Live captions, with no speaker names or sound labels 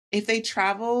if they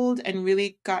traveled and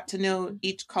really got to know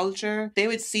each culture, they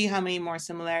would see how many more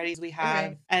similarities we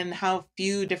have and how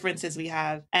few differences we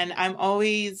have. And I'm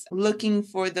always looking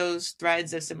for those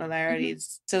threads of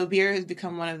similarities. So beer has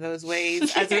become one of those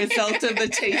ways as a result of the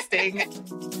tasting.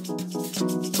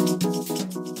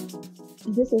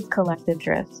 This is Collective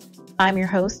Drift. I'm your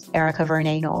host, Erica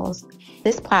Vernay-Knowles.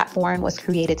 This platform was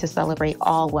created to celebrate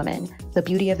all women, the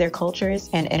beauty of their cultures,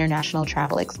 and international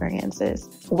travel experiences.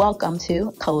 Welcome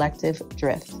to Collective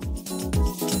Drift.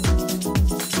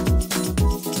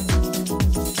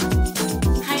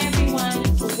 Hi, everyone.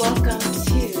 Welcome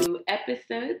to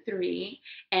episode 3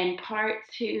 and part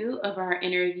 2 of our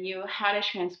interview, How to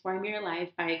Transform Your Life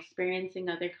by Experiencing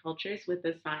Other Cultures with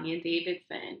Asanyah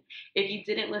Davidson. If you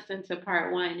didn't listen to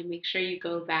part 1, make sure you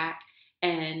go back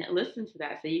and listen to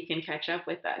that so you can catch up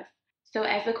with us. So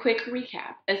as a quick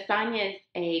recap, Asanyah is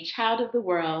a child of the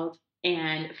world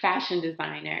and fashion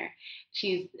designer.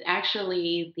 She's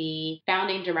actually the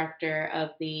founding director of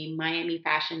the Miami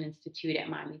Fashion Institute at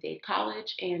Miami Dade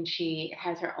College, and she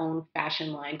has her own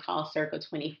fashion line called Circa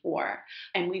 24.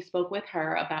 And we spoke with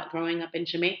her about growing up in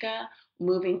Jamaica,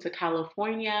 moving to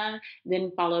California,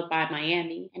 then followed by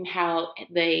Miami, and how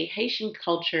the Haitian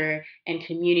culture and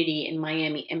community in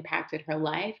Miami impacted her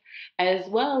life, as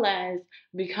well as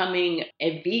becoming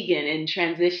a vegan and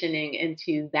transitioning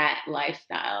into that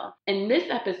lifestyle. In this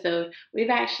episode, we've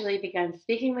actually begun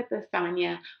speaking with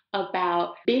Asanyah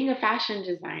about being a fashion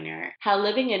designer, how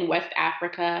living in West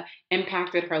Africa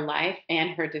impacted her life and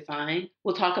her design.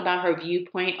 We'll talk about her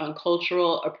viewpoint on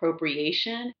cultural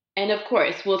appropriation. And of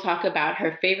course, we'll talk about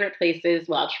her favorite places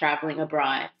while traveling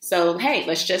abroad. So, hey,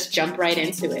 let's just jump right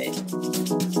into it.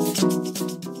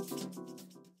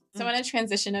 So I want to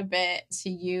transition a bit to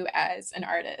you as an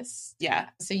artist. Yeah.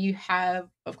 So you have,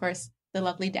 of course, the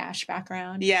lovely Dash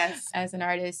background. Yes. As an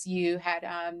artist, you had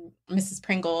Mrs.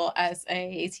 Pringle as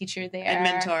a teacher there. And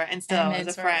mentor, and still as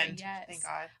a friend. Yes. Thank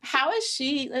God. How is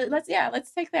she? Let's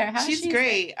take there. She's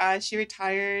great. She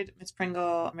retired. Miss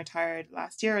Pringle retired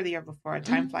last year or the year before.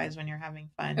 Time flies when you're having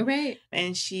fun. Right.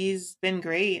 And she's been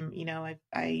great. You know,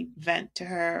 I vent to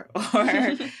her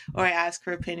or I ask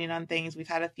her opinion on things. We've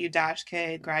had a few Dash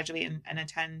kids graduate and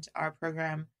attend our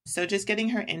program. So just getting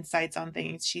her insights on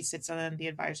things. She sits on the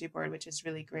advisory board, which is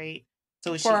really great.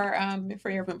 So for my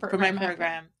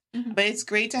program. Mm-hmm. But it's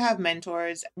great to have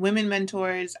mentors, women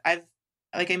mentors.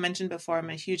 Like I mentioned before, I'm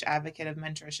a huge advocate of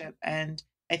mentorship. And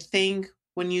I think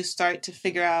when you start to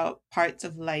figure out parts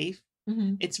of life,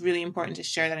 it's really important to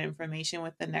share that information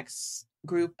with the next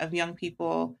group of young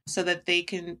people so that they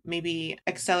can maybe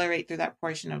accelerate through that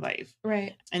portion of life.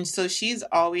 Right. And so she's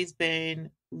always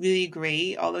been really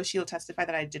great, although she'll testify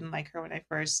that I didn't like her when I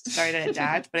first started at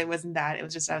Dash, but it wasn't that. It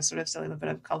was just I was sort of still in a bit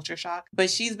of culture shock. But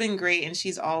she's been great, and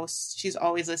she's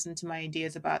always listened to my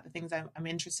ideas about the things I'm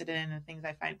interested in and the things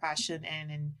I find passion in,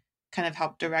 and kind of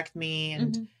help direct me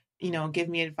and you know, give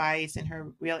me advice and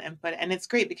her real input. And it's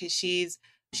great because she's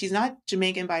not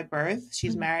Jamaican by birth.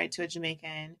 She's married to a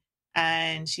Jamaican,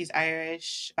 and she's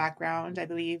Irish background, I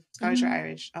believe, Scottish or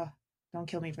Irish. Oh, don't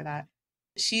kill me for that.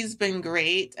 She's been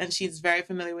great, and she's very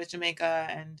familiar with Jamaica,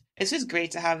 and it's just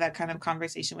great to have that kind of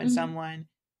conversation with someone.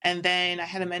 And then I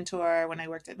had a mentor when I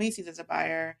worked at Macy's as a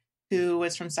buyer who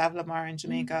was from Sav Lamar in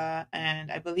Jamaica,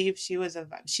 and I believe she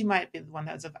might be the one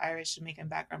that was of Irish Jamaican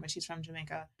background, but she's from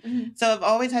Jamaica. So I've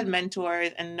always had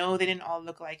mentors, and no, they didn't all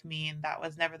look like me, and that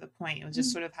was never the point. It was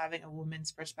just sort of having a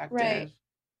woman's perspective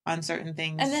on certain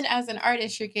things. And then as an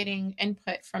artist, you're getting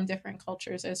input from different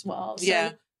cultures as well.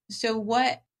 So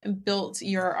what built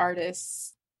your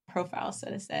artist's profile,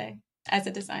 so to say, as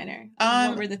a designer?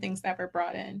 What were the things that were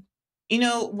brought in? You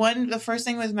know, the first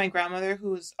thing was my grandmother,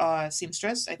 who's a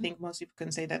seamstress. I think most people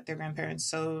can say that their grandparents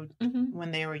sewed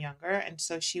when they were younger. And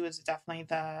so she was definitely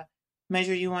the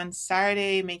measure you on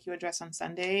Saturday, make you a dress on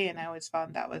Sunday. And I always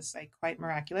found that was like quite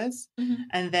miraculous.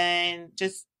 And then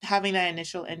just having that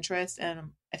initial interest.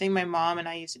 And I think my mom and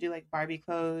I used to do like Barbie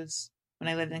clothes when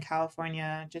I lived in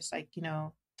California, just like, you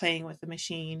know, playing with the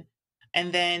machine.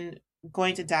 And then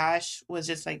going to Dash was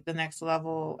just like the next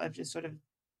level of just sort of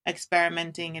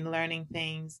experimenting and learning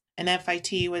things. And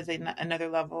FIT was another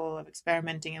level of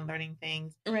experimenting and learning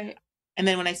things. Right. And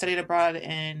then when I studied abroad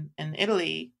in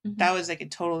Italy, that was like a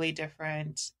totally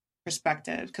different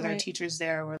perspective because our teachers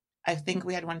there were, I think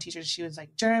we had one teacher, she was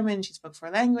like German, she spoke 4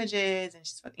 languages, and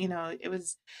she spoke, you know, it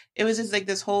was just like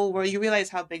this whole world. You realize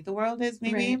how big the world is,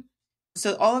 maybe. Right.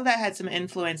 So all of that had some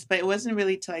influence, but it wasn't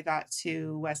really till I got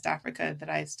to West Africa that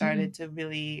I started to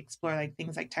really explore like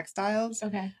things like textiles.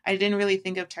 Okay. I didn't really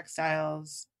think of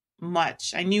textiles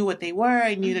much. I knew what they were.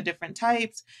 I knew the different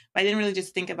types, but I didn't really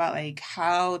just think about like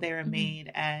how they were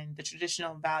made and the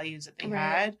traditional values that they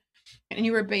had. And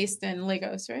you were based in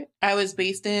Lagos, right? I was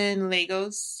based in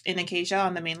Lagos, in Acacia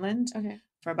on the mainland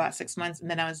for about 6 months. And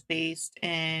then I was based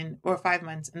or 5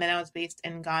 months. And then I was based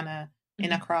in Ghana,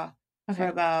 in Accra for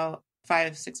about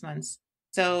 5-6 months.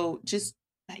 So just,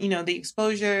 you know, the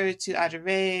exposure to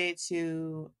Adire,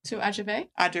 to Adire?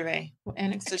 Adire.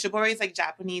 And so shibori is like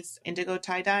Japanese indigo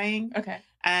tie-dyeing. Okay.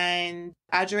 And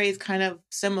Adire is kind of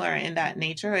similar in that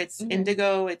nature. It's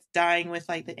indigo, it's dyeing with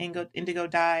like the indigo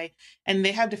dye. And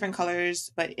they have different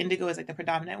colors, but indigo is like the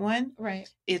predominant one. Right.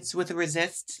 It's with a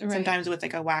resist, sometimes with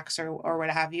like a wax or what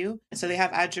have you. So they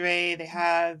have Adire, they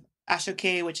have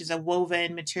ashoke, which is a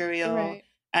woven material. Right.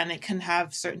 And it can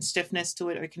have certain stiffness to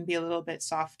it, or it can be a little bit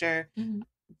softer.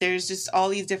 There's just all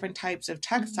these different types of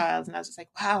textiles. And I was just like,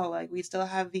 wow, like we still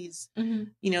have these, you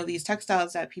know, these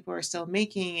textiles that people are still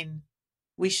making, and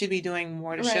we should be doing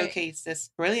more to showcase this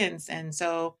brilliance. And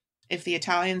so if the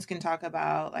Italians can talk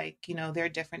about like, you know, their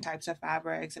different types of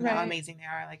fabrics and how amazing they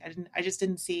are, like I just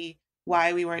didn't see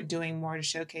why we weren't doing more to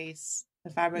showcase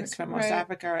the fabrics from West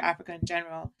Africa or Africa in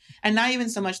general. And not even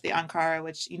so much the Ankara,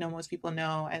 which, you know, most people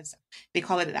know as, they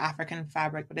call it an African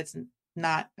fabric, but it's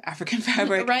not African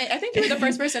fabric. Right. I think you were the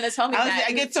first person to tell me that.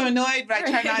 I get so annoyed, but I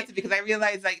try not to, because I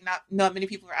realize like not many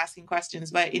people are asking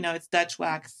questions, but you know, it's Dutch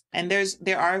wax. And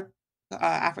there are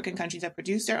African countries that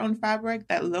produce their own fabric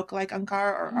that look like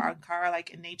Ankara or are Ankara like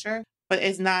in nature, but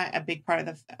it's not a big part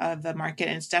of the market.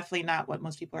 And it's definitely not what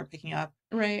most people are picking up.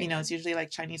 Right. You know, it's usually like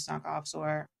Chinese knockoffs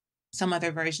or some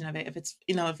other version of it. If it's,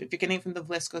 you know, if you're getting it from the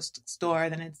Vlisco store,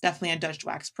 then it's definitely a Dutch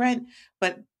wax print.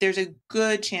 But there's a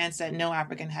good chance that no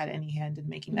African had any hand in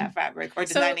making that fabric or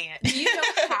designing it. Do you know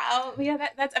how? Yeah,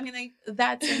 that's, I mean, like,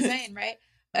 that's insane, right?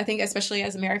 I think especially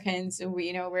as Americans,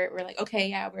 we're like, okay,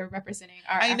 yeah, we're representing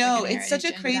our I know, African it's such a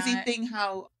heritage crazy thing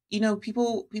how, you know,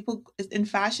 people in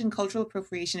fashion, cultural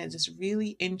appropriation is just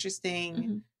really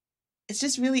interesting. It's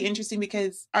just really interesting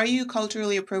because are you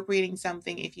culturally appropriating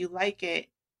something if you like it?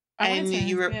 And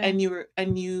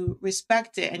you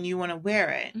respect it and you want to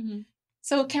wear it.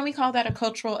 So can we call that a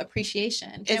cultural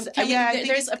appreciation? There's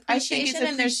appreciation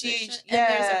and there's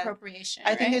appropriation.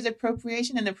 I think there's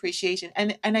appropriation and appreciation.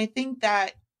 And I think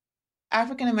that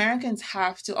African Americans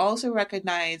have to also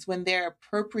recognize when they're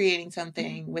appropriating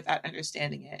something without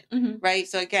understanding it. Right?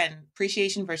 So again,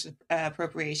 appreciation versus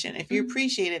appropriation. If you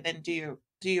appreciate it, then do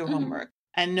your homework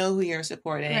and know who you're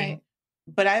supporting. Right.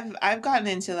 But I've gotten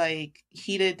into like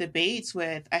heated debates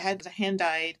with, I had a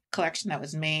hand-dyed collection that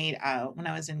was made when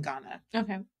I was in Ghana.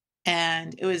 Okay.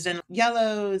 And it was in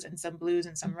yellows and some blues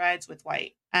and some reds with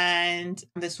white. And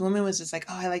this woman was just like,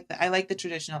 oh, I like the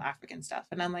traditional African stuff.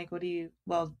 And I'm like,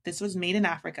 well, this was made in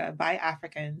Africa by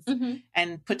Africans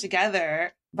and put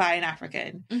together by an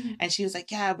African. And she was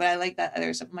like, yeah, but I like that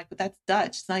other stuff. I'm like, but that's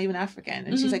Dutch. It's not even African.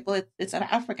 And she's like, well, it's an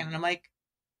African. And I'm like,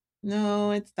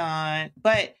 no, it's not.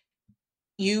 But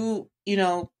you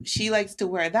know, she likes to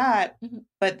wear that,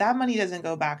 but that money doesn't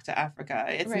go back to Africa.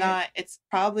 It's not, it's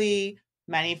probably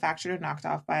manufactured or knocked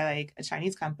off by like a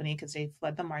Chinese company because they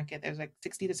fled the market. There's like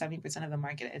 60 to 70% of the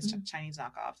market is Chinese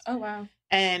knockoffs. Oh, wow.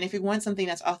 And if you want something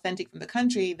that's authentic from the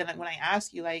country, then when I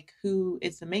ask you like, who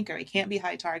is the maker? It can't be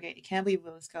High Target. It can't be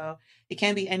Vlisco. It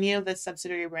can't be any of the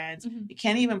subsidiary brands. It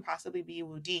can't even possibly be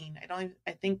Woodine.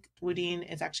 I think Woodine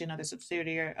is actually another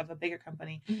subsidiary of a bigger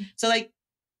company. So like,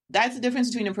 that's the difference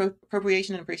between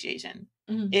appropriation and appreciation.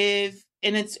 And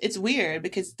it's weird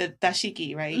because the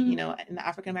dashiki, right? You know, in the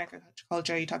African American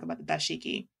culture, you talk about the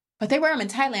dashiki. But they wear them in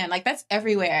Thailand. Like that's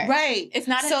everywhere. Right. It's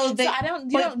not. So you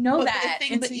don't know that.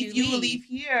 But if you leave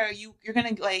here, you're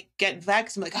gonna like get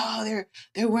vexed and be like, oh,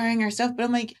 they're wearing our stuff. But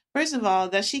I'm like, first of all,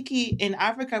 dashiki in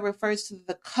Africa refers to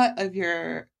the cut of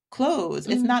your clothes.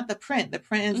 It's not the print. The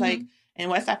print is like in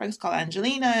West Africa it's called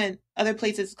Angelina, and other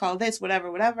places it's called this,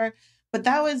 whatever. But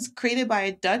that was created by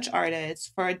a Dutch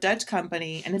artist for a Dutch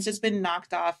company, and it's just been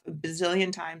knocked off a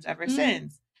bazillion times ever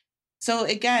since. So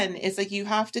again, it's like you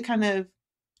have to kind of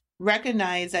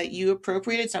recognize that you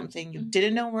appropriated something, you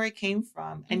didn't know where it came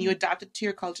from, and you adopted it to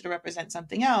your culture to represent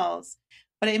something else.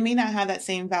 But it may not have that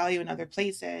same value in other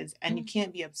places, and you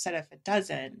can't be upset if it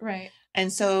doesn't. Right.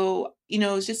 And so, you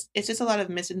know, it's just a lot of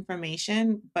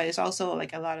misinformation, but it's also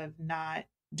like a lot of not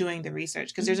doing the research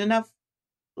because there's enough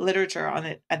literature on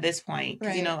it at this point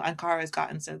because you know Ankara has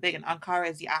gotten so big, and Ankara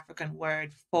is the African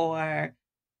word for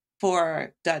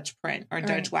Dutch print or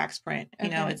Dutch wax print. You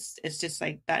know, it's just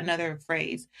like that another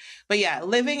phrase. But yeah,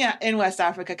 living in West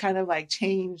Africa kind of like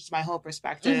changed my whole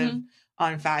perspective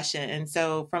on fashion. And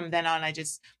so from then on,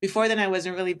 before then I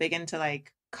wasn't really big into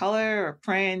like color or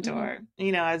print or,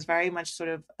 you know, I was very much sort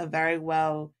of a very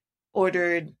well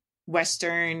ordered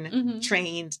Western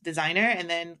trained designer. And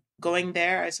then going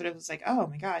there, I sort of was like, oh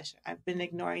my gosh, I've been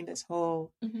ignoring this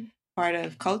whole part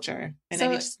of culture and so,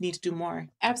 I just need to do more.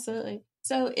 Absolutely.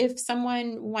 So if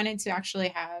someone wanted to actually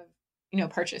have, you know,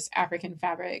 purchase African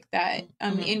fabric that,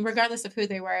 and regardless of who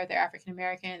they were, they're African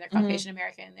American, they're Caucasian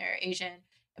American, they're Asian,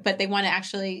 but they want to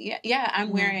actually,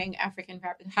 I'm wearing African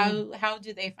fabric. How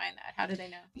do they find that? How do they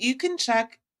know? You can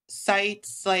check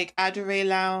sites like Adire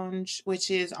Lounge, which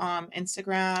is on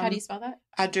Instagram. How do you spell that?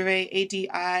 Adire,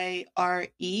 Adire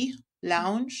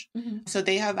Lounge. So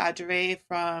they have Adire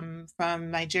from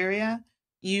Nigeria.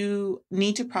 You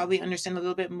need to probably understand a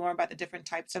little bit more about the different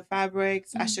types of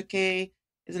fabrics. Ashoke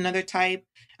is another type,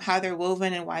 how they're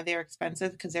woven and why they're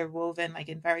expensive, because they're woven like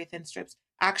in very thin strips.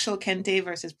 Actual kente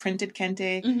versus printed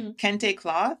kente. Kente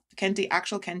cloth.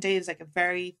 Actual kente is like a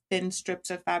very thin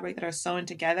strips of fabric that are sewn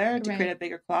together to create a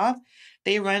bigger cloth.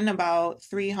 They run about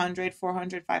 $300,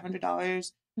 $400,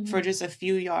 $500 for just a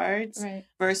few yards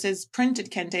versus printed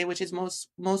kente, which is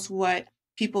most what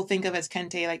people think of as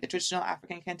kente, like the traditional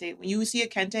African kente. When you see a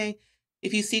kente,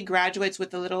 if you see graduates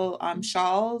with the little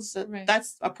shawls,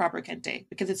 that's a proper kente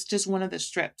because it's just one of the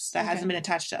strips that hasn't been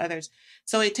attached to others.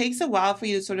 So it takes a while for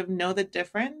you to sort of know the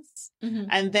difference.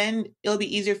 And then it'll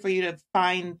be easier for you to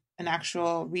find an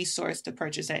actual resource to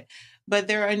purchase it. But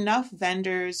there are enough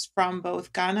vendors from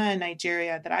both Ghana and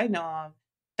Nigeria that I know of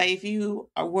that if you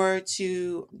were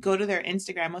to go to their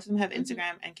Instagram, most of them have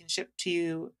Instagram and can ship to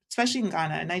you, especially in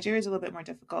Ghana. Nigeria is a little bit more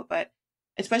difficult, but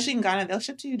especially in Ghana, they'll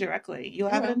ship to you directly. You'll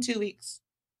have it in 2 weeks.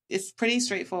 It's pretty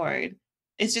straightforward.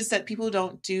 It's just that people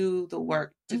don't do the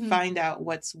work to find out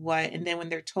what's what. And then when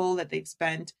they're told that they've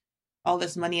spent all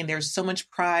this money and there's so much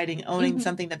pride in owning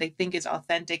something that they think is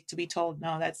authentic, to be told,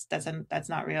 no, that's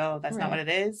not real. That's not what it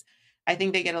is. I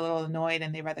think they get a little annoyed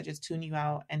and they rather just tune you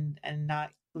out and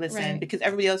not listen because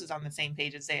everybody else is on the same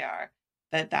page as they are.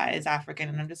 That is African.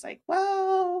 And I'm just like,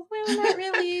 well, not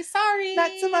really. Sorry.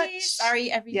 Not so much. Sorry,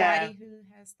 everybody who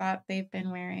has thought they've been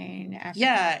wearing African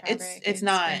fabric. It's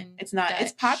not. Dutch.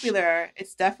 It's popular.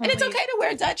 It's definitely. And it's okay to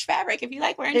wear Dutch fabric if you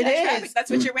like wearing Dutch fabric.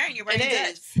 That's what you're wearing. You're wearing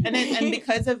Dutch. And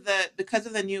because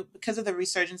of the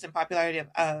resurgence and popularity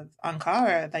of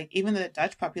Ankara, like even the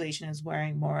Dutch population is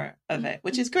wearing more of it,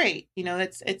 which is great. You know,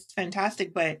 it's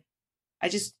fantastic, but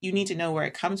you need to know where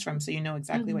it comes from so you know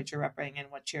exactly what you're repping and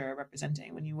what you're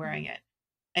representing when you're wearing it.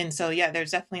 And so,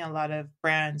 there's definitely a lot of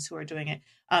brands who are doing it.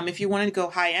 If you wanted to go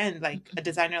high end, like a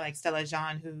designer like Stella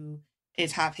Jean, who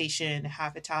is half Haitian,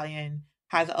 half Italian,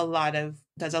 does a lot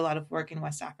of work in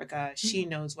West Africa. She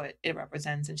knows what it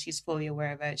represents and she's fully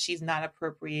aware of it. She's not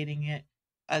appropriating it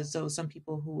as though some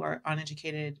people who are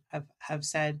uneducated have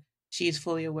said. She's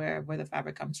fully aware of where the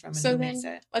fabric comes from and who makes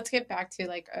it. Let's get back to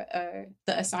like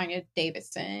the Asanyah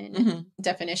Davidson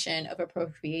definition of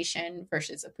appropriation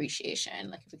versus appreciation.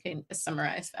 Like if we can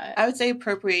summarize that. I would say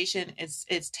appropriation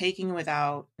is taking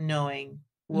without knowing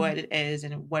what it is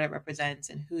and what it represents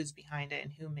and who's behind it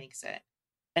and who makes it.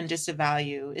 And just a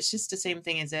value. It's just the same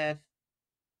thing as if,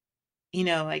 you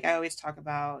know, like I always talk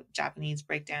about Japanese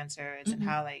breakdancers and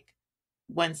how like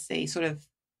once they sort of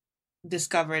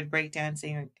discovered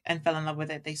breakdancing and fell in love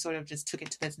with it, they sort of just took it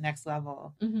to this next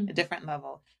level, a different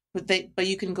level. But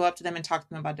you can go up to them and talk to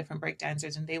them about different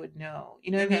breakdancers and they would know,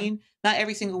 you know what I mean? Not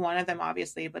every single one of them,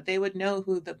 obviously, but they would know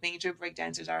who the major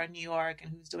breakdancers are in New York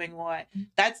and who's doing what.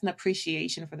 That's an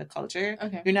appreciation for the culture.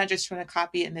 You're not just trying to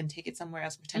copy it and then take it somewhere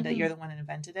else and pretend that you're the one that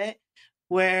invented it.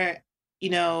 Where,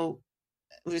 you know,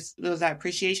 was that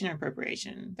appreciation or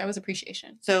appropriation? That was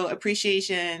appreciation. So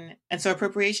appreciation. And so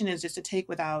appropriation is just to take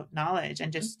without knowledge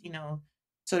and just, you know,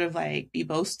 sort of like be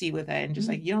boasty with it and just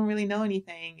like, you don't really know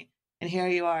anything. And here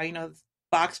you are, you know,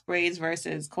 box braids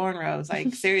versus cornrows.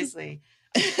 Like, seriously,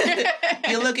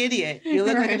 you look idiot. You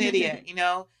look like an idiot, you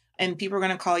know, and people are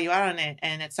going to call you out on it.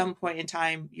 And at some point in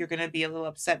time, you're going to be a little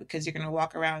upset because you're going to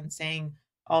walk around saying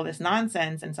all this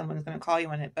nonsense and someone's going to call you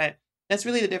on it. But that's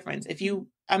really the difference.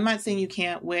 I'm not saying you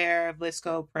can't wear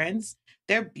Vlisco prints.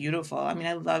 They're beautiful. I mean,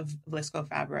 I love Vlisco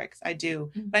fabrics. I do.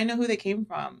 But I know who they came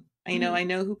from. I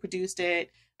know who produced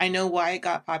it. I know why it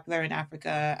got popular in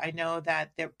Africa. I know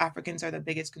that the Africans are the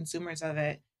biggest consumers of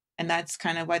it. And that's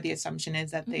kind of why the assumption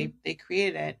is that they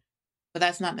created it. But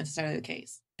that's not necessarily the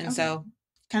case. And so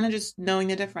kind of just knowing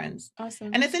the difference.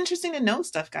 Awesome. And it's interesting to know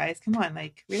stuff, guys. Come on,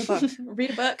 like read a book. Read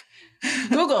a book.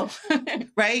 Google.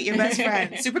 Right? Your best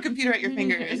friend. Supercomputer at your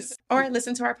fingers. Or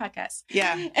listen to our podcast.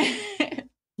 Yeah.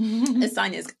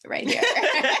 Asanyah's right here.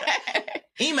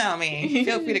 Email me.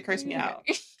 Feel free to curse me out.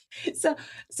 So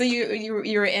you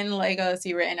were in Lagos,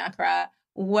 you were in Accra.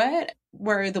 What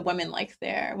were the women like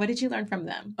there? What did you learn from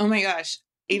them? Oh my gosh.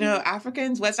 You know,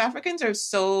 West Africans are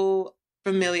so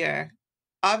familiar.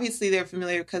 Obviously, they're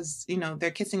familiar because, you know,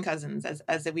 they're kissing cousins,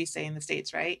 as we say in the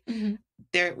States, right?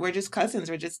 We're just cousins.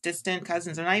 We're just distant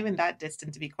cousins. We're not even that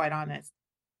distant, to be quite honest.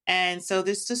 And so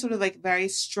there's just sort of like very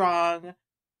strong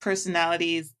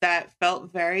personalities that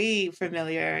felt very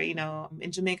familiar. You know,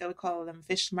 in Jamaica, we call them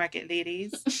fish market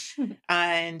ladies.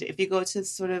 And if you go to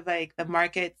sort of like the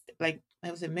markets, like,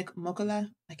 was it Mokola?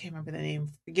 I can't remember the name.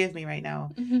 Forgive me right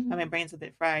now. My brain's a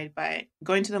bit fried. But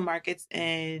going to the markets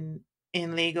in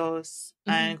Lagos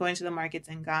and going to the markets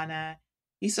in Ghana,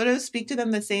 you sort of speak to them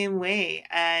the same way,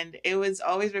 and it was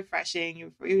always refreshing.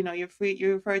 You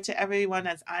refer to everyone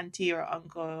as auntie or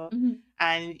uncle,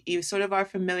 and you sort of are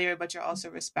familiar, but you're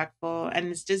also respectful, and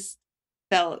it's just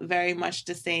felt very much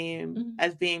the same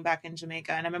as being back in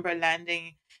Jamaica. And I remember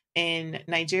landing in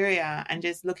Nigeria and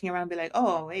just looking around and be like,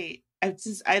 oh wait,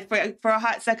 for a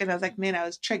hot second I was like, man, I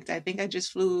was tricked. I think I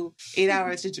just flew 8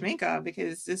 hours to Jamaica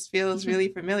because this feels really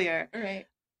familiar. Right.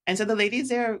 And so the ladies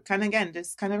there kind of, again,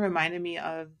 just kind of reminded me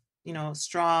of, you know,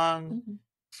 strong,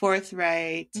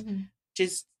 forthright,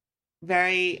 just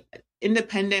very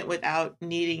independent without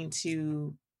needing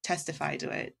to testify to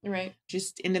it. Right.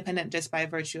 Just independent just by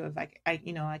virtue of like, I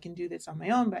can do this on my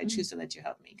own, but I choose to let you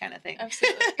help me kind of thing.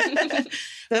 Absolutely.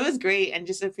 So it was great. And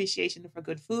just appreciation for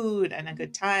good food and a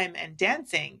good time and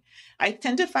dancing. I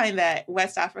tend to find that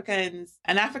West Africans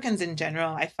and Africans in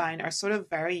general, I find, are sort of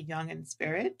very young in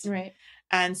spirit. Right.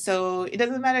 And so it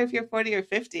doesn't matter if you're 40 or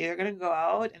 50, they're going to go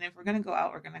out. And if we're going to go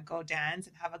out, we're going to go dance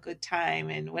and have a good time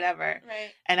and whatever.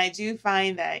 Right. And I do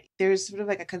find that there's sort of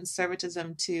like a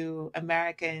conservatism to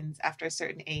Americans after a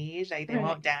certain age. Like they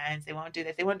won't dance, they won't do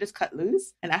this, they won't just cut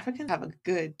loose. And Africans have a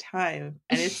good time.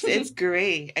 And it's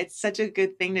great. It's such a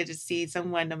good thing to just see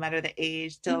someone, no matter the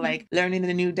age, still like learning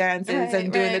the new dances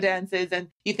and doing the dances. And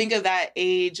you think of that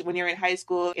age when you're in high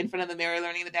school in front of the mirror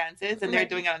learning the dances, and they're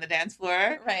doing it on the dance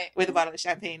floor with a bottle of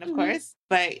champagne, of course,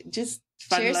 but just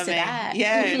fun Cheers loving. To that.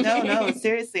 Yeah, no,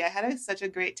 seriously. I had such a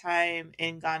great time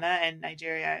in Ghana and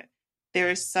Nigeria. They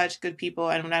were such good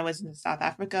people. And when I was in South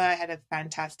Africa, I had a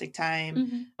fantastic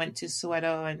time. Went to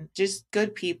Soweto, and just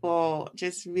good people,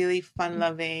 just really fun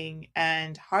loving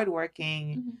and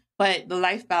hardworking. But the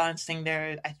life balance thing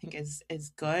there, I think is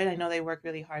good. I know they work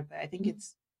really hard, but I think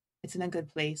it's in a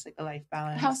good place, like the life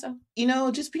balance. How so? You know,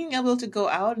 just being able to go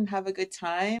out and have a good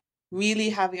time, really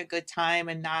having a good time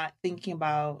and not thinking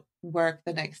about work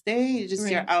the next day. Just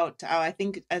you're out to out. I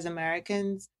think as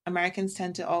Americans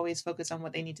tend to always focus on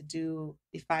what they need to do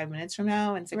 5 minutes from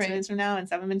now and 6 minutes from now and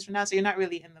 7 minutes from now. So you're not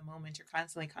really in the moment. You're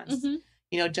constantly,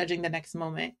 you know, judging the next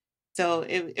moment. So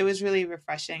it was really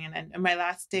refreshing. And then my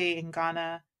last day in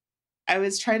Ghana, I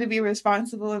was trying to be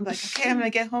responsible and like, okay, I'm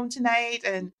going to get home tonight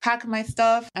and pack my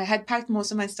stuff. I had packed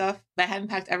most of my stuff, but I hadn't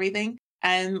packed everything.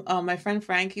 And my friend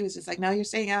Frank, he was just like, no, you're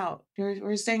staying out.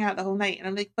 We're staying out the whole night. And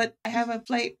I'm like, but I have a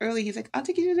flight early. He's like, I'll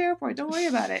take you to the airport. Don't worry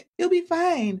about it. You'll be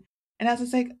fine. And I was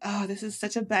just like, oh, this is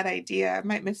such a bad idea. I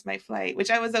might miss my flight, which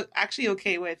I was actually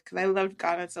okay with because I loved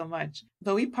Ghana so much.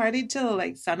 But we partied till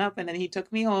like sunup, and then he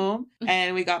took me home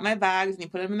and we got my bags and he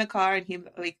put them in the car, and he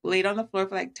like laid on the floor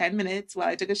for like 10 minutes while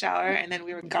I took a shower, and then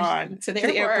we were gone to the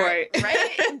airport.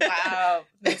 Right? Wow.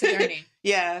 That's a journey.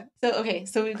 Yeah.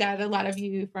 So we've got a lot of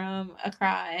you from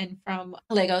Accra and from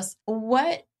Lagos.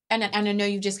 And I know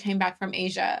you just came back from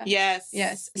Asia. Yes.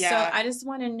 Yeah. So I just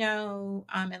want to know,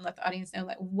 and let the audience know,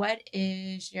 like, what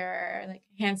is your like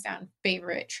hands down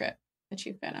favorite trip that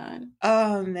you've been on?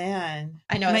 Oh man,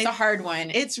 I know it's a hard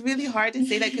one. It's really hard to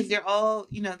say that because they're all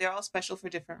special for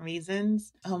different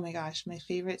reasons. Oh my gosh, my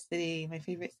favorite city.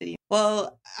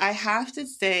 Well, I have to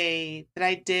say that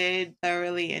I did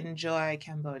thoroughly enjoy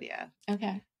Cambodia.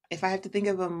 Okay. If I have to think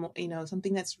of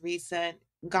something that's recent,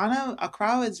 Ghana,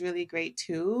 Accra is really great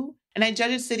too. And I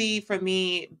judge a city for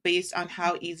me based on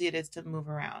how easy it is to move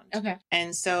around. Okay.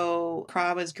 And so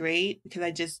Accra was great because I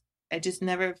just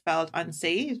never felt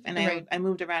unsafe. And I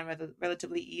moved around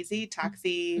relatively easy.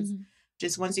 Taxis,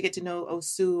 just once you get to know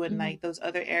Osu and like those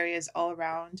other areas all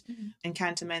around in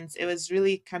cantonments, it was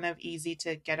really kind of easy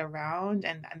to get around.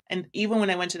 And even when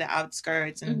I went to the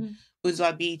outskirts and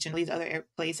Uzwa Beach and these other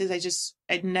places,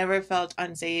 I never felt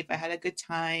unsafe. I had a good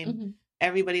time.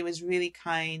 Everybody was really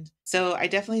kind. So I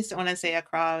definitely want to say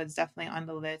Accra is definitely on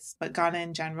the list, but Ghana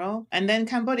in general. And then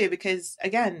Cambodia, because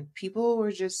again, people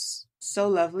were just so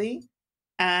lovely.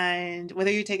 And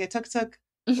whether you take a tuk-tuk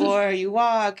or you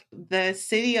walk, the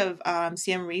city of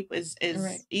Siem Reap is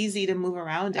easy to move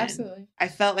around in. Absolutely. I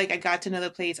felt like I got to know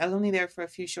the place. I was only there for a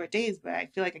few short days, but I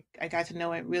feel like I got to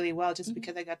know it really well just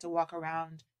because I got to walk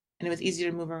around and it was easier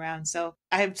to move around. So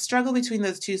I've struggled between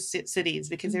those two cities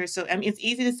because they're so, I mean, it's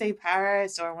easy to say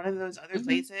Paris or one of those other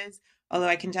places, although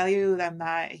I can tell you that I'm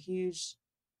not a huge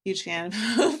fan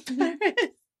of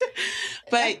Paris.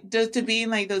 But just to be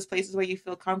in like those places where you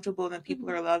feel comfortable and the people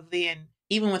are lovely, and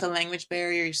even with a language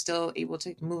barrier, you're still able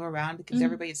to move around because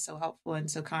everybody is so helpful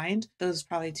and so kind. Those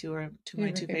probably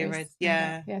my two favorites.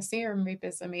 Yeah. Yeah. Sierra Reap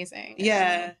is amazing.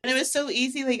 Yeah. And it was so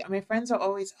easy. Like my friends are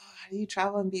always, oh, how do you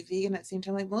travel and be vegan at the same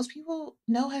time? Like most people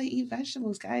know how to eat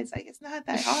vegetables, guys. Like it's not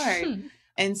that hard.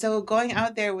 And so going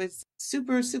out there was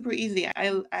super, super easy.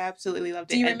 I absolutely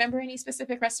loved it. Do you remember any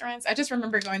specific restaurants? I just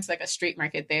remember going to like a street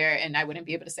market there, and I wouldn't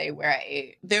be able to say where I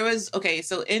ate. There was,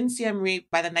 so in Siem Reap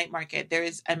by the night market, there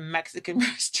is a Mexican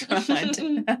restaurant.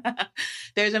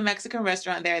 There's a Mexican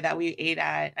restaurant there that we ate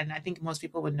at, and I think most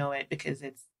people would know it because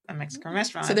it's a Mexican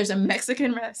restaurant. So there's a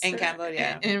Mexican restaurant in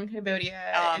Cambodia.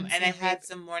 And I had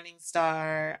some Morning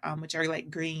Star, which are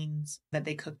like greens that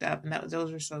they cooked up, and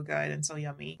those were so good and so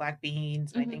yummy. Black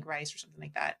beans, and I think rice or something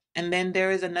like that. And then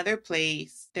there is another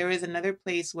place. There is another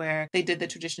place where they did the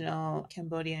traditional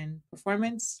Cambodian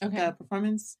performance.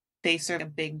 They served a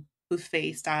big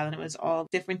buffet style, and it was all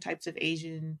different types of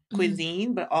Asian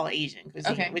cuisine, but all Asian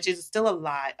cuisine, which is still a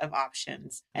lot of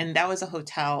options. And that was a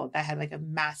hotel that had like a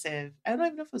massive, I don't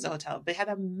even know if it was a hotel, but it had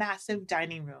a massive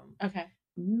dining room.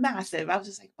 Massive. I was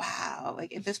just like, wow,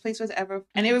 like if this place was ever,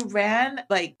 and it ran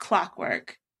like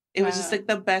clockwork. It was just like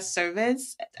the best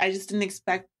service. I just didn't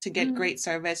expect to get great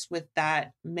service with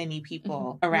that many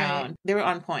people around. Right. They were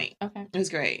on point. It was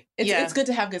great. It's good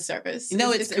to have good service.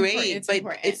 No, it's great.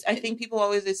 I think people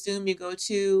always assume you go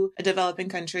to a developing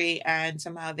country and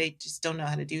somehow they just don't know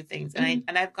how to do things. And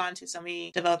I've gone to so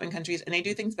many developing countries and they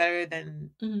do things better than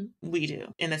we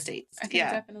do in the States. I think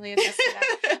definitely attest to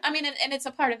that. I mean, and it's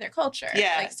a part of their culture.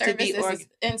 Yeah. Like service is a part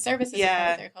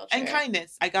of their culture. And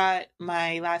kindness. I got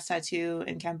my last tattoo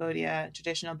in Cambodia,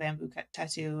 traditional bamboo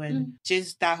tattoo, and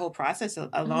just that whole process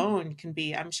alone can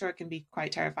be, I'm sure it can be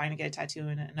quite terrifying to get a tattoo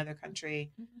in another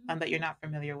country that you're not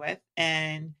familiar with.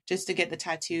 And just to get the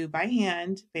tattoo by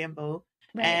hand, bamboo,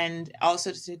 and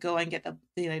also to go and get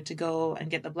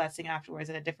the blessing afterwards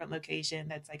at a different location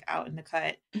that's like out in the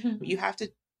cut. You have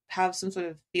to have some sort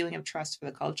of feeling of trust for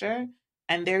the culture.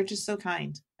 And they're just so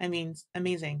kind. I mean,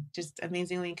 amazing. Just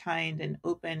amazingly kind and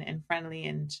open and friendly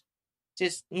and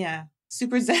just,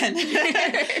 super zen.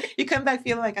 You come back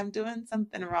feeling like I'm doing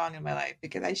something wrong in my life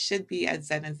because I should be as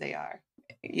zen as they are.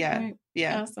 Yeah. Right.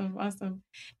 Yeah. Awesome.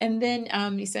 And then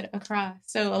you said Accra.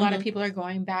 So a lot of people are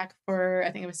going back for,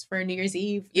 I think it was for New Year's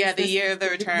Eve. Yeah, the year of the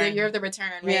return. The year of the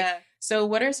return, right? Yeah. So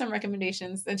what are some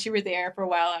recommendations? Since you were there for a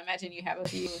while, I imagine you have a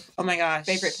few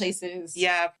favorite places.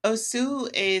 Yeah. Osu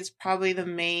is probably the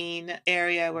main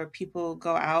area where people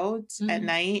go out at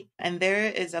night. And there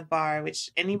is a bar,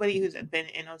 which anybody who's been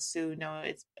in Osu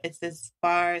knows it's this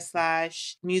bar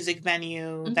 / music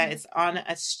venue that is on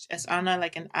a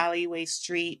like an alleyway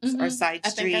street or side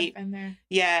street. I think I've been there.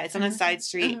 Yeah, it's on a side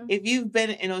street. If you've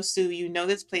been in Osu, you know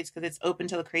this place because it's open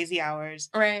till crazy hours.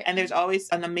 Right. And there's always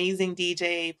an amazing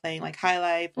DJ playing like high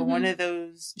life or one of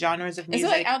those genres of music.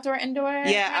 Is it like outdoor, indoor?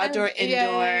 Yeah, outdoor,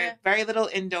 indoor. Yeah. Very little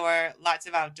indoor, lots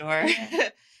of outdoor.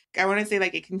 I want to say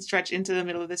like it can stretch into the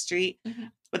middle of the street.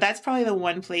 But that's probably the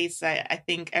one place that I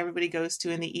think everybody goes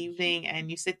to in the evening, and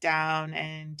you sit down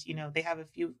and, they have a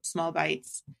few small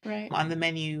bites on the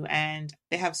menu, and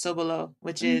they have sobolo,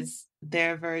 which is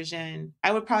their version.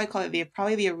 I would probably call it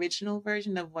the original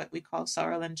version of what we call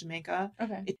sorrel in Jamaica.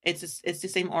 Okay. It's the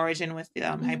same origin with the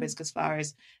hibiscus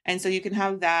flowers. And so you can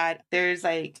have that. There's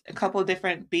like a couple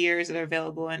different beers that are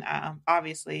available in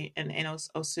obviously in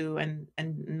Osu,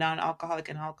 and non-alcoholic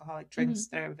and alcoholic drinks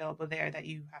that are available there that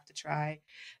you have to try.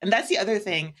 And that's the other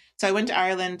thing. So I went to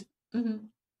Ireland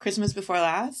Christmas before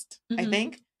last, I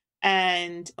think.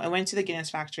 And I went to the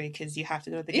Guinness factory because you have to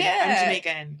go to the Guinness. I'm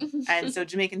Jamaican. And so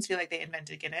Jamaicans feel like they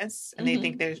invented Guinness and they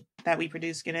think that we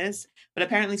produce Guinness. But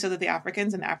apparently so do the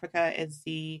Africans. And Africa is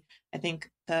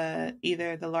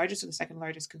either the largest or the second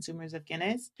largest consumers of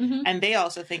Guinness. And they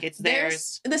also think it's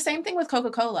theirs. The same thing with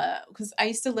Coca-Cola, because I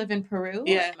used to live in Peru.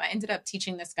 Yeah. I ended up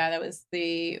teaching this guy that was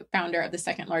the founder of the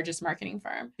second largest marketing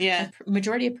firm. Yeah. The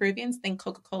majority of Peruvians think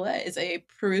Coca-Cola is a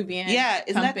Peruvian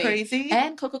isn't company. That crazy?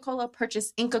 And Coca-Cola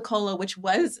purchased Inca Cola, which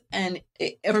was a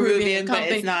Peruvian company.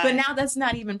 But it's not. But now that's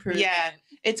not even Peruvian. Yeah.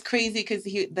 It's crazy because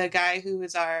the guy who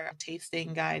was our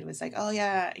tasting guide was like, oh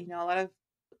yeah,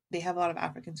 they have a lot of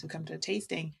Africans who come to a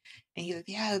tasting, and he's like,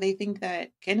 yeah, they think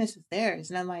that Guinness is theirs,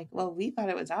 and I'm like, well, we thought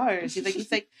it was ours. He's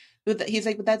like, but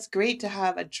that's great to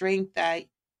have a drink that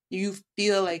you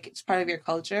feel like it's part of your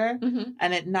culture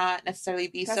and it not necessarily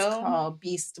be That's called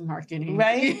beast marketing.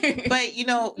 Right? But, you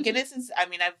know, Guinness is, I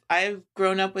mean, I've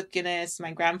grown up with Guinness.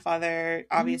 My grandfather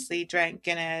obviously drank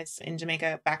Guinness in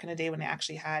Jamaica back in the day when it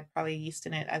actually had probably yeast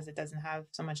in it, as it doesn't have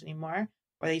so much anymore.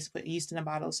 Or they used to put yeast in a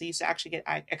bottle. So you used to actually get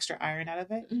extra iron out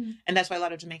of it. And that's why a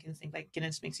lot of Jamaicans think like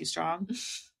Guinness makes you strong.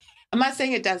 I'm not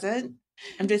saying it doesn't.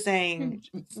 I'm just saying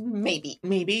maybe.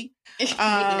 Maybe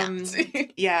not.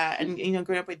 Yeah, and you know,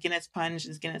 growing up with Guinness punch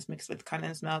is Guinness mixed with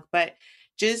condensed milk, but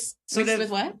just sort mixed of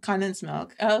with what? Condensed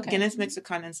milk. Oh, okay. Guinness mixed with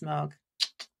condensed milk.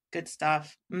 Good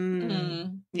stuff.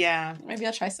 Yeah. Maybe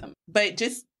I'll try some. But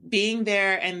just being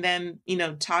there and then, you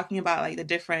know, talking about like the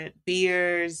different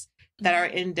beers that are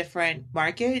in different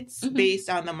markets based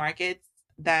on the markets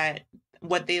that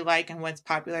what they like and what's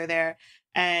popular there.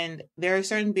 And there are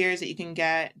certain beers that you can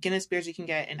get, Guinness beers you can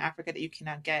get in Africa that you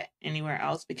cannot get anywhere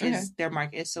else because their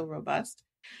market is so robust.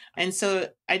 And so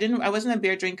I wasn't a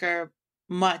beer drinker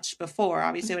much before.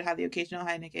 Obviously I would have the occasional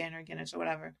Heineken or Guinness or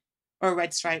whatever, or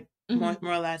Red Stripe, more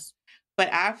or less. But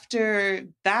after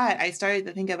that, I started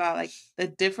to think about like the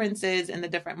differences in the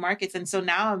different markets. And so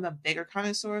now I'm a bigger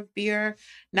connoisseur of beer,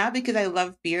 not because I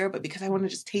love beer, but because I want to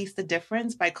just taste the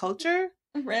difference by culture.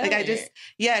 Really? Like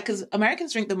because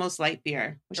Americans drink the most light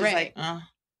beer, which is like,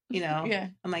 you know,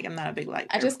 I'm like, I'm not a big light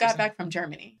beer I just got back from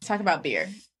Germany. Talk about beer.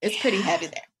 It's pretty heavy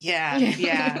there.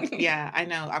 Yeah. I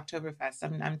know, Oktoberfest.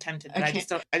 I'm tempted, but I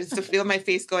just feel my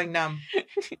face going numb.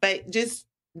 But just,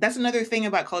 that's another thing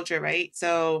about culture, right?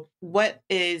 So what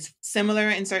is similar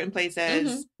in certain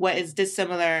places, what is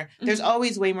dissimilar, there's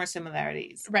always way more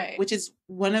similarities. Right. Which is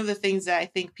one of the things that I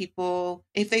think people,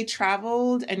 if they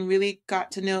traveled and really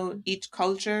got to know each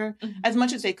culture as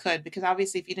much as they could, because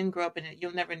obviously if you didn't grow up in it,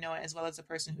 you'll never know it as well as the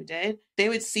person who did, they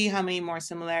would see how many more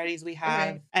similarities we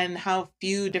have and how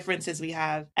few differences we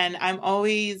have. And I'm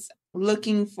always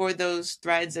looking for those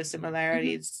threads of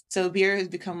similarities. So beer has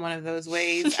become one of those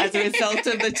ways as a result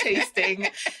of the tasting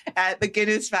at the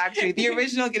Guinness factory, the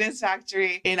original Guinness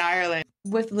factory in Ireland.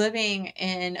 With living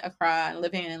in Accra and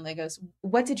living in Lagos,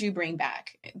 what did you bring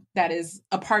back that is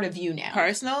a part of you now?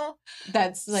 Personal?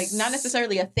 That's like not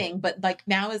necessarily a thing, but like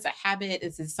now is a habit.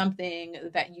 Is it something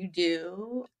that you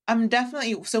do? I'm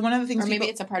definitely, so one of the things, or maybe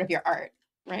it's a part of your art,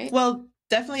 right? Well,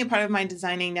 definitely a part of my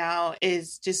designing now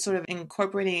is just sort of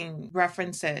incorporating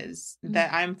references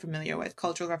that I'm familiar with,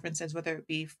 cultural references, whether it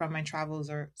be from my travels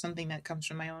or something that comes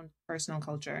from my own personal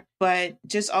culture. But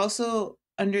just also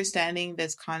understanding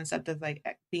this concept of like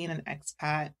being an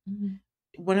expat.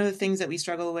 One of the things that we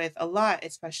struggle with a lot,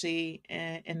 especially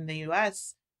in the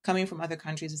US, coming from other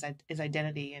countries, is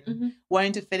identity and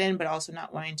wanting to fit in, but also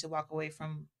not wanting to walk away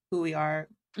from who we are,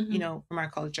 you know, from our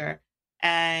culture.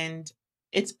 And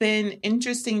it's been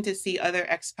interesting to see other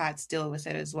expats deal with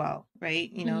it as well,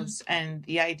 right? You know, and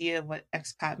the idea of what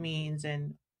expat means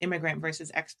and immigrant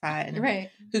versus expat and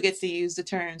who gets to use the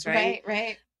terms, right?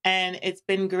 Right. And it's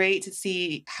been great to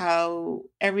see how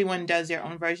everyone does their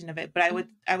own version of it. But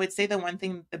I would say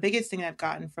the biggest thing I've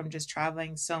gotten from just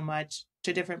traveling so much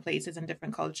to different places and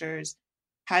different cultures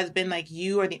has been like,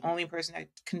 you are the only person that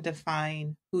can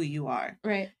define who you are.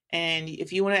 Right. And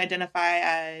if you want to identify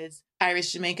as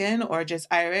Irish Jamaican or just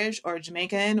Irish or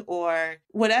Jamaican or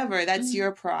whatever, that's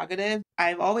your prerogative.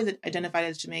 I've always identified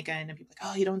as Jamaican, and people are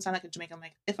like, oh, you don't sound like a Jamaican. I'm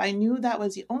like, if I knew that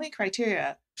was the only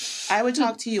criteria, I would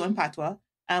talk to you in Patois.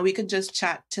 We could just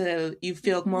chat till you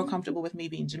feel more comfortable with me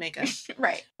being Jamaican.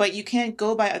 Right. But you can't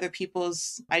go by other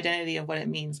people's identity of what it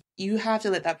means. You have to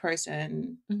let that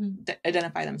person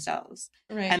identify themselves.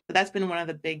 Right. And that's been one of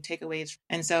the big takeaways.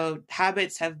 And so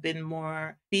habits have been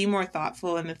be more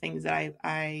thoughtful in the things that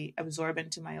I absorb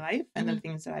into my life and the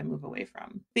things that I move away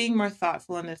from. Being more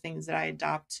thoughtful in the things that I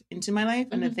adopt into my life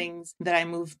and the things that I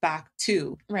move back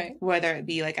to. Right. Whether it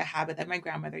be like a habit that my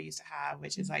grandmother used to have,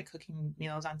 which is like cooking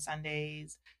meals on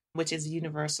Sundays, which is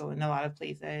universal in a lot of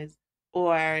places,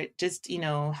 or just, you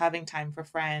know, having time for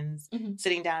friends,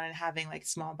 sitting down and having like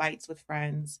small bites with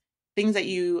friends, things that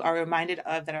you are reminded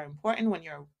of that are important when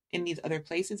you're in these other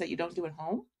places that you don't do at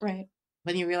home. Right.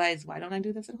 When you realize, why don't I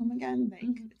do this at home again?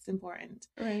 Like, it's important.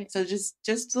 Right. So just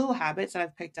little habits that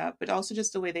I've picked up, but also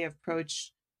just the way they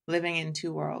approach living in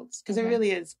two worlds. Because it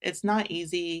really is, it's not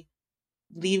easy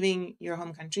leaving your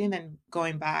home country and then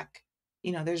going back.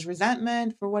 You know, there's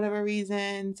resentment for whatever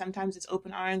reason. Sometimes it's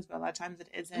open arms, but a lot of times it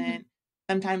isn't.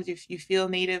 Sometimes you feel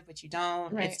native, but you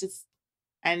don't. Right.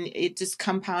 It's just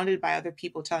compounded by other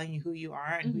people telling you who you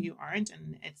are and who you aren't.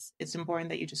 And it's important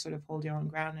that you just sort of hold your own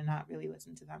ground and not really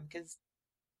listen to them, because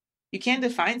you can't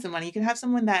define someone. You can have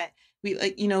someone that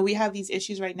we have these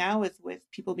issues right now with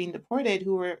people being deported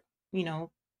who were, you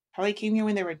know, probably came here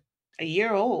when they were a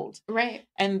year old. Right.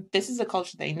 And this is a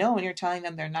culture they know, and you're telling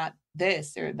them they're not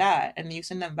this or that, and you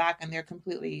send them back and they're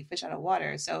completely fish out of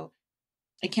water. So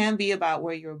it can't be about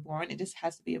where you were born. It just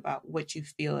has to be about what you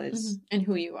feel is and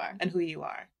who you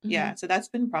are. Yeah. So that's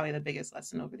been probably the biggest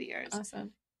lesson over the years.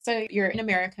 Awesome. So you're in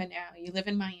America now. You live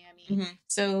in Miami.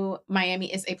 So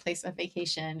Miami is a place of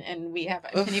vacation, and we have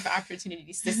plenty of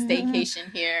opportunities to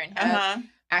staycation here and have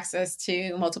access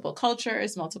to multiple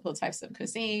cultures, multiple types of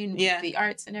cuisine, the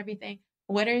arts and everything.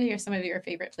 What are some of your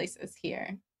favorite places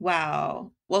here?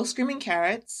 Wow. Well, Screaming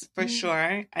Carrots, for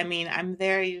sure. I mean, I'm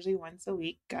there usually once a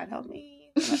week. God help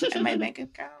me. And my bank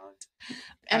account.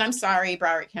 And I'm sorry,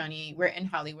 Broward County. We're in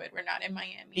Hollywood. We're not in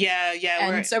Miami. Yeah.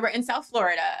 And so we're in South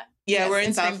Florida. Yeah, we're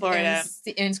in South Florida.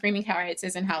 And Screaming Carrots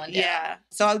is in Hallandale. Yeah.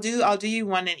 So I'll do you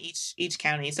one in each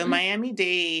county. So Miami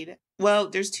Dade. Well,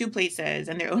 there's two places,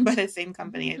 and they're owned by the same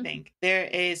company, I think. There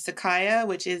is Sakaya,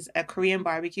 which is a Korean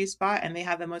barbecue spot, and they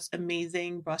have the most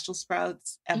amazing Brussels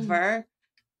sprouts ever.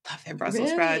 Love their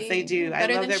Brussels sprouts. They do.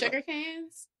 Better I love than their sugar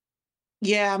canes?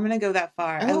 Yeah, I'm gonna go that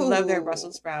far. I love their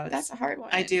Brussels sprouts. That's a hard one.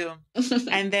 I do.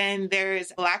 And then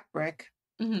there's Black Brick,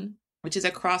 which is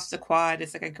across the quad.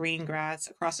 It's like a green grass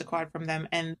across the quad from them.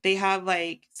 And they have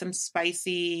like some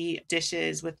spicy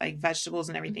dishes with like vegetables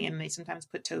and everything. And they sometimes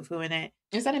put tofu in it.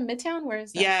 Is that in Midtown? Where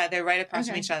is that? Yeah, they're right across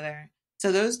from each other.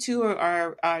 So those two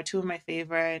are two of my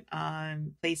favorite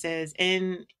places.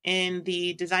 In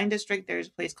the design district, there's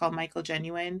a place called Michael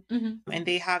Genuine, and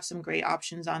they have some great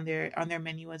options on their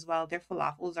menu as well. Their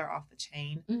falafels are off the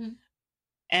chain.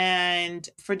 And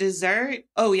for dessert,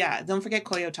 don't forget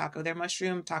Koyo Taco. Their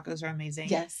mushroom tacos are amazing.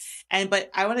 Yes.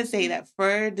 But I want to say that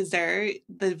for dessert,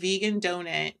 the vegan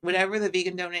donut, whatever the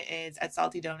vegan donut is at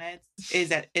Salty Donuts,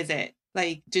 is it.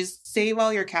 Like, just save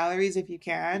all your calories if you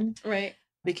can. Right.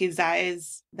 Because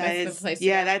that's the place.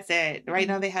 Yeah, that's it. Right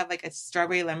now they have like a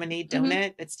strawberry lemonade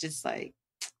donut. It's just like,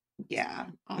 yeah.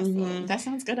 Awesome. That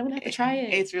sounds good. I'm gonna have to try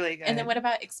it. It's really good. And then what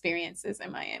about experiences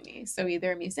in Miami? So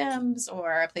either museums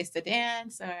or a place to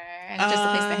dance or just a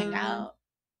place to hang out?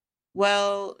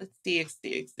 Well, let's see.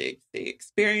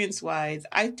 Experience-wise,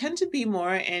 I tend to be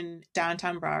more in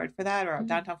downtown Broward for that, or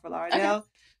downtown Fort Lauderdale. Okay.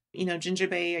 You know, Ginger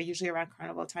Bay, usually around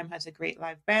carnival time, has a great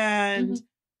live band.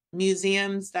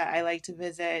 Museums that I like to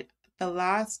visit. The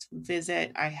last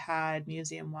visit I had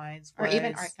museum-wise was... Or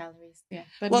even art galleries, yeah.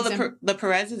 Well, the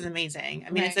Perez is amazing.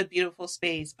 I mean, it's a beautiful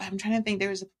space. But I'm trying to think,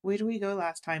 where did we go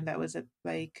last time that was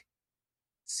like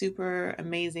super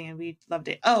amazing and we loved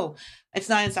it? Oh, it's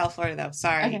not in South Florida though.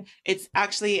 Sorry. Okay. It's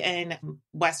actually in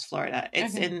West Florida.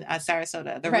 It's in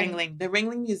Sarasota. The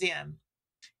Ringling Museum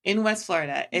in West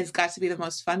Florida. It's got to be the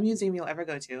most fun museum you'll ever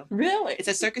go to. Really? It's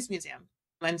a circus museum.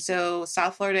 And so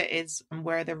South Florida is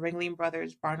where the Ringling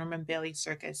Brothers Barnum and Bailey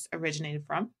Circus originated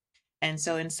from. And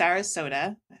so in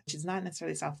Sarasota, which is not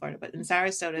necessarily South Florida, but in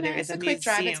Sarasota, there is a museum. Quick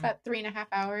drive. It's about 3.5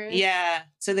 hours. Yeah.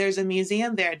 So there's a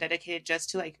museum there dedicated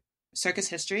just to like circus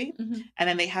history. And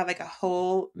then they have like a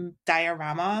whole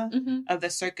diorama of the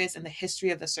circus and the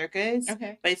history of the circus.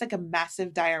 Okay. But it's like a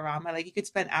massive diorama. Like you could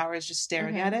spend hours just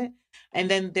staring at it. And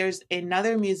then there's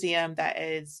another museum that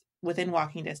is within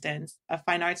walking distance, a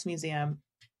fine arts museum.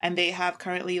 And they have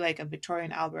currently like a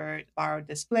Victorian Albert bar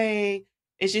display.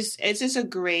 It's just a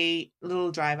great little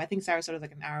drive. I think Sarasota is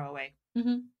like an hour away.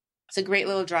 It's a great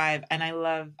little drive, and I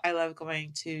love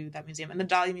going to that museum. And the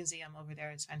Dolly Museum over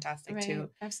there is fantastic too.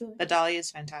 Absolutely, the Dolly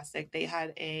is fantastic. They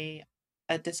had a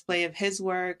display of his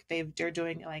work. They're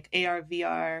doing like AR,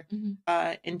 VR,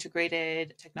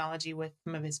 integrated technology with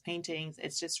some of his paintings.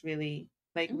 It's just really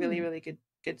really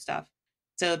good stuff.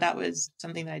 So that was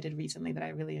something that I did recently that I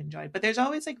really enjoyed. But there's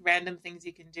always like random things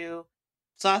you can do.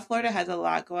 South Florida has a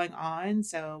lot going on.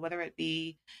 So whether it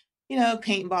be, you know,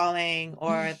 paintballing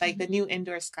or like the new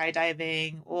indoor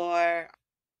skydiving, or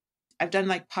I've done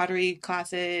like pottery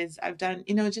classes. I've done,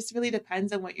 you know, it just really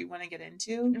depends on what you want to get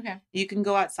into. Okay. You can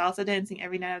go out salsa dancing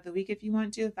every night of the week if you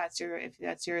want to, if that's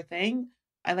your thing.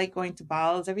 I like going to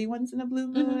balls every once in a blue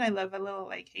moon. I love a little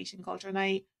like Haitian culture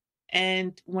night.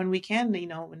 And when we can, you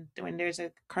know, when there's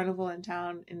a carnival in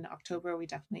town in October, we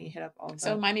definitely hit up all of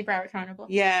So Miami Broward Carnival.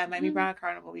 Yeah, Miami Broward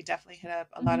Carnival. We definitely hit up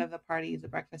a lot of the parties. The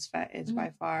Breakfast Fete is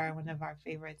by far one of our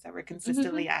favorites that we're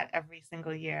consistently at every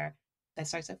single year. That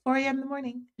starts at 4 a.m. in the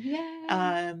morning.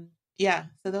 Yeah.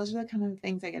 So those are the kind of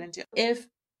things I get into. If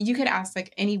you could ask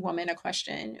like any woman a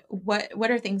question, what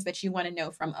are things that you want to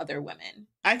know from other women?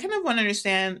 I kind of want to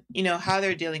understand, you know, how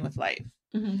they're dealing with life.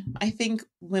 I think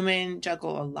women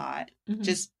juggle a lot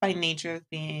just by nature of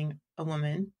being a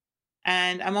woman.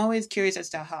 And I'm always curious as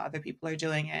to how other people are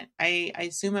doing it. I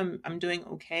assume I'm doing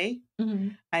okay. Mm-hmm.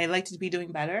 I like to be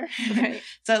doing better. Right.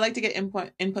 So I like to get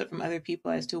input from other people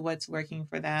as to what's working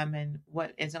for them and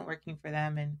what isn't working for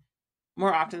them. And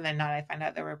more often than not, I find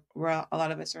out that we're a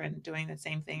lot of us are doing the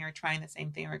same thing or trying the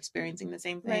same thing or experiencing the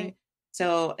same thing. Right.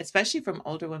 So especially from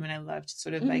older women, I love to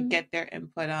sort of like get their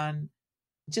input on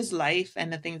just life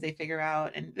and the things they figure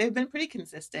out. And they've been pretty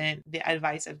consistent, the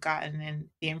advice I've gotten and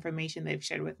the information they've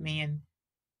shared with me. And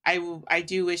I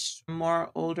do wish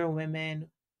more older women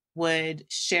would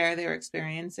share their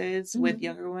experiences with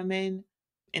younger women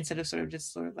instead of sort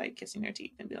of like kissing their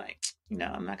teeth and be like,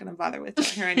 I'm not going to bother with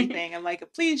it or anything. I'm like,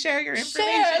 please share your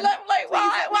information. I'm like,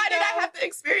 why did I have to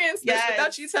experience this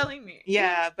without you telling me?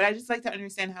 Yeah, but I just like to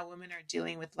understand how women are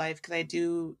dealing with life, because I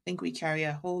do think we carry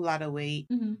a whole lot of weight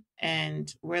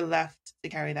and we're left to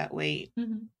carry that weight.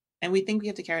 And we think we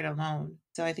have to carry it alone.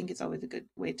 So I think it's always a good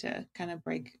way to kind of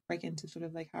break into sort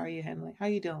of like, how are you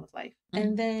dealing with life?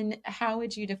 And then how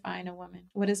would you define a woman?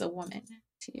 What is a woman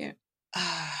to you?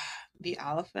 The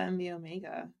alpha and the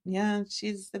omega. Yeah,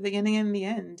 she's the beginning and the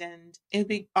end. And it would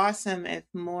be awesome if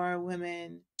more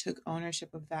women took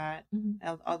ownership of that.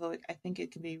 Although I think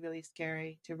it can be really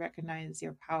scary to recognize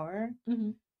your power.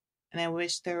 And I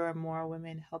wish there were more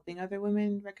women helping other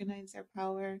women recognize their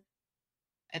power.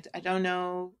 I don't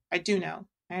know. I do know.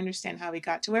 I understand how we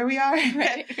got to where we are.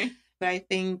 Right. But I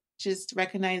think just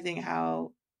recognizing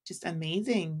how just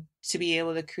amazing to be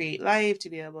able to create life,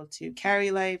 to be able to carry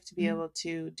life, to be able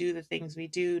to do the things we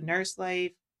do, nurse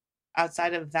life.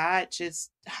 Outside of that,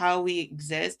 just how we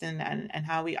exist and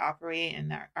how we operate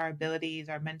and our abilities,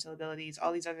 our mental abilities,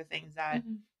 all these other things that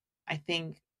I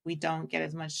think we don't get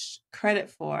as much credit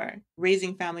for.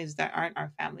 Raising families that aren't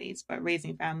our families, but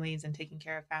raising families and taking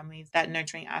care of families, that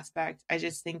nurturing aspect. I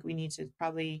just think we need to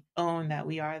probably own that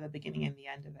we are the beginning and the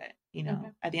end of it.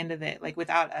 At the end of it, like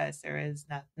without us, there is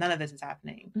none of this is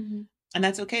happening. And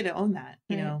that's okay to own that.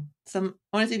 I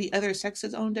want to say the other sex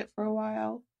has owned it for a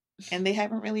while and they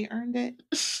haven't really earned it.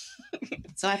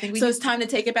 So I think it's time to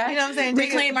take it back. You know what I'm saying?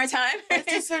 Reclaim our time.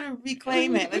 Let's just sort of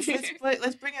reclaim it.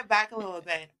 Let's bring it back a little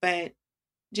bit. But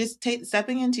just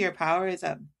stepping into your power is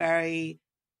a very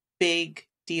big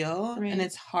deal. Right. And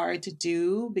it's hard to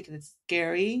do because it's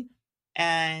scary.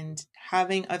 And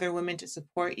having other women to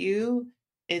support you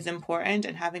is important.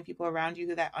 And having people around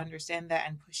you that understand that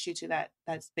and push you to that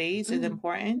space is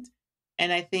important.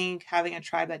 And I think having a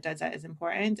tribe that does that is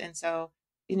important. And so,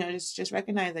 just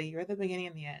recognize that you're the beginning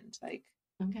and the end. Like,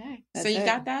 okay. So you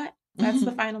got that? That's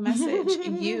the final message.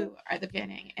 You are the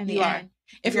beginning and the end.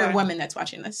 If you're a woman that's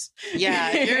watching this.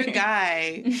 Yeah. If you're a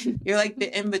guy, you're like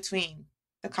the in-between.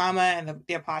 The comma and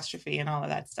the apostrophe and all of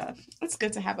that stuff. It's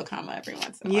good to have a comma every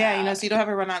once in a while. Yeah, so you don't have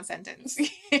a run-on sentence.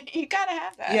 You gotta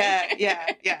have that.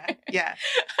 Yeah.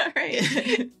 All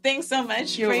right. Thanks so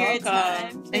much for your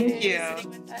time. Thank you.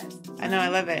 I know, I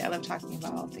love it. I love talking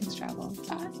about all things travel.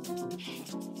 Awesome.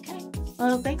 Okay.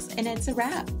 Well, thanks, and it's a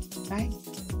wrap. Bye.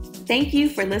 Thank you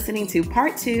for listening to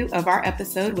part 2 of our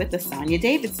episode with Asanyah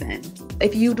Davidson.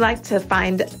 If you'd like to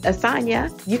find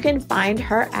Asanyah, you can find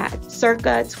her at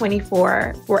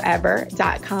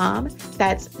circa24forever.com.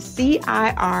 That's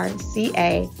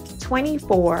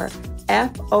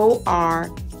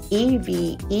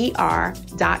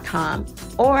CIRCA24FOREVER.com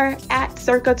or at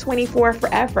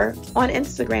circa24forever on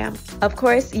Instagram. Of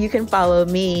course, you can follow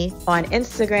me on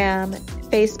Instagram,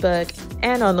 Facebook,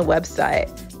 and on the website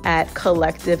at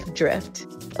Collective Drift.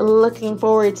 Looking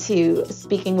forward to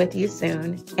speaking with you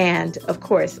soon. And of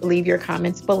course, leave your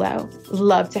comments below.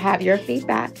 Love to have your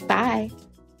feedback. Bye.